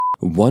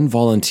One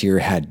volunteer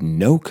had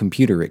no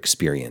computer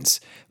experience.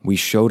 We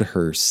showed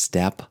her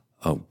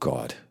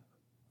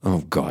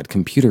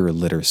computer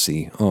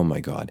literacy. Oh my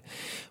God.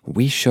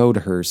 We showed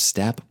her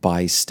step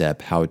by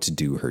step how to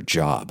do her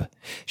job.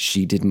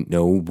 She didn't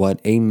know what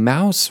a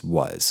mouse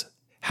was,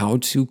 how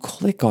to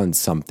click on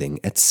something,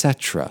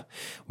 etc.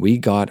 We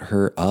got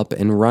her up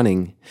and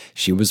running.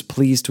 She was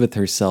pleased with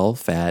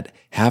herself at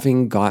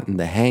having gotten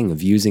the hang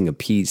of using a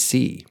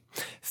PC.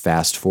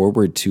 Fast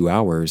forward 2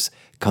 hours,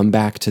 come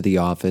back to the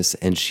office,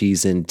 and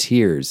she's in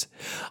tears.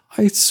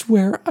 I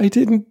swear I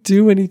didn't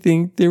do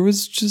anything. There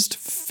was just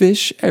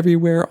fish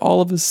everywhere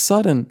all of a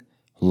sudden.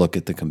 Look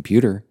at the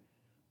computer.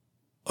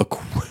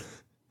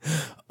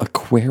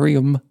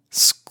 Aquarium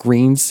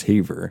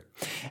screensaver.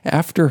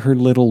 After her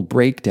little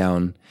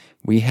breakdown,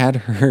 we had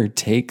her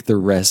take the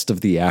rest of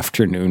the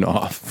afternoon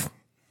off.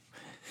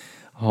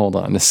 Hold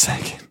on a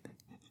second.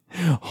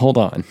 Hold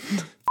on.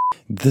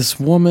 This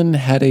woman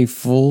had a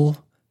full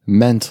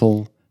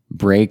mental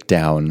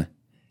breakdown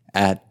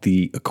at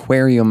the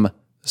aquarium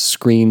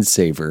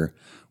screensaver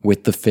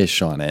with the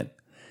fish on it.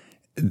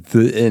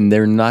 And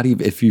they're not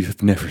even, if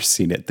you've never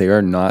seen it, they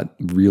are not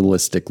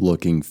realistic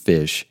looking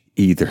fish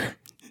either.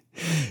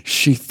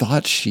 She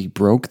thought she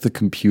broke the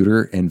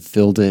computer and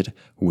filled it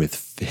with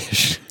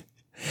fish.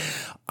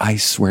 I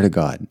swear to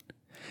God,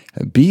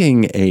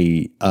 being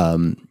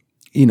I'm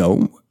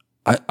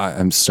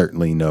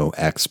certainly no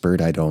expert.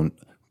 I don't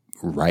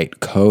write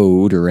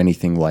code or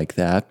anything like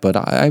that, but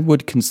I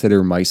would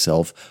consider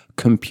myself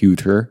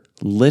computer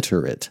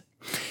literate.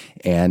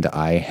 And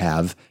I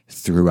have,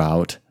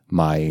 throughout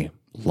my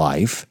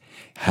life,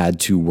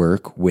 had to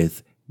work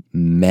with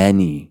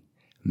many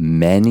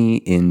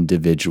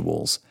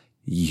individuals,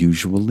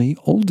 usually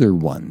older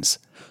ones,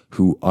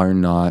 who are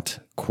not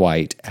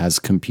quite as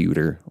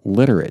computer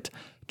literate,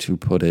 to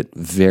put it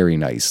very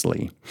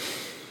nicely.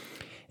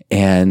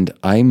 And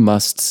I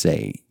must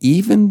say,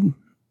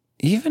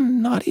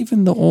 not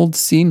even the old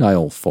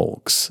senile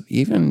folks,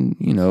 even,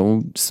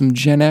 some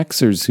Gen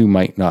Xers who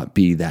might not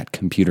be that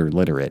computer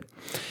literate,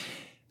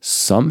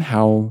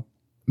 somehow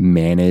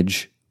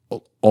manage,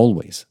 it's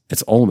always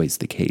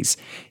the case,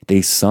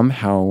 they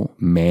somehow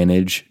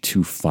manage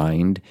to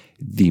find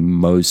the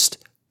most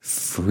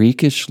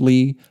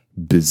freakishly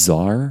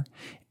bizarre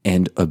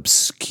and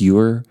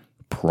obscure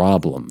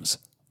problems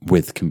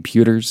with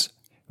computers,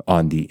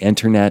 on the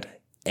internet,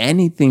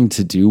 anything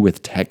to do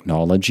with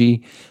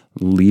technology.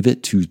 Leave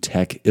it to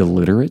tech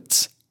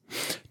illiterates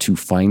to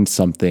find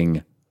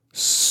something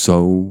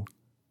so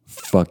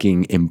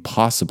fucking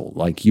impossible.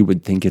 Like, you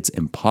would think it's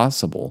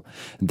impossible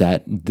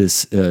that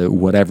this,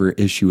 whatever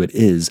issue it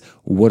is,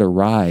 would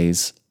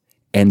arise,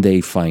 and they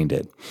find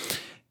it.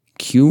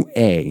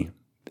 QA,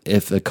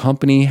 if a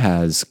company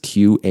has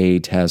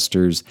QA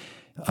testers,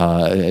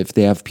 if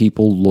they have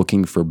people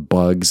looking for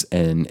bugs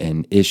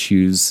and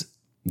issues,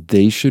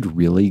 they should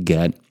really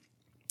get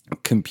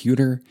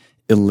computer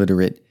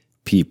illiterate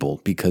people,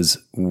 because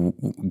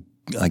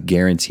I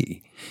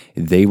guarantee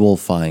they will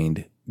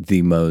find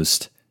the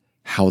most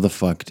how the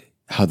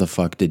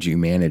fuck did you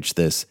manage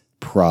this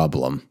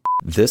problem.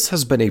 This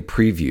has been a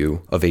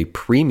preview of a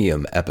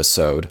premium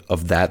episode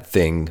of That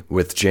Thing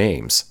with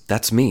James.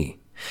 That's me.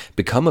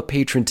 Become a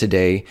patron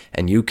today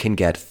and you can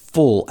get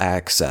full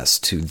access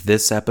to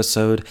this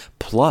episode,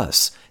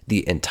 plus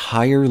the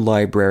entire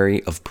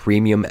library of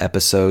premium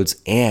episodes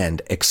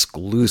and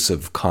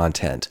exclusive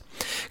content.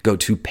 Go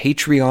to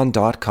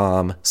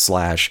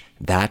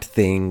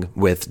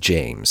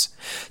patreon.com/thatthingwithjames.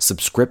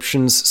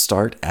 Subscriptions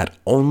start at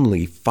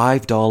only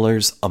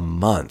 $5 a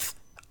month.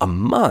 A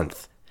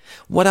month?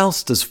 What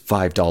else does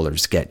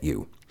 $5 get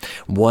you?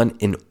 One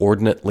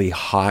inordinately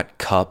hot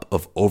cup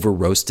of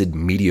over-roasted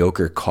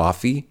mediocre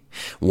coffee?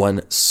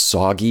 One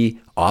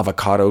soggy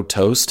avocado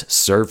toast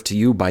served to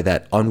you by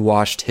that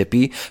unwashed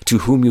hippie to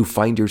whom you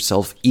find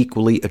yourself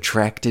equally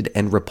attracted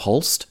and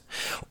repulsed?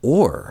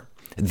 Or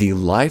the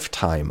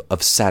lifetime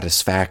of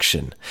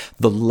satisfaction,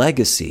 the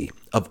legacy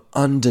of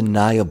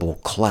undeniable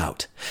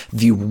clout,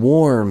 the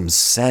warm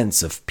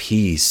sense of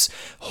peace,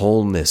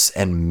 wholeness,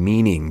 and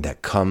meaning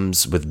that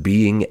comes with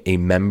being a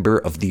member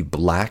of the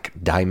Black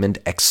Diamond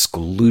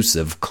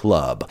exclusive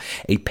club,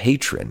 a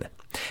patron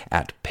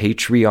at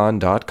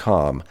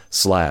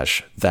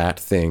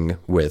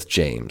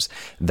patreon.com/thatthingwithjames.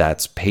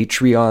 That's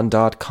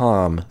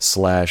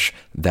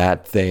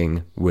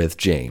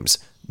patreon.com/thatthingwithjames.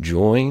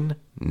 Join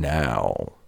now.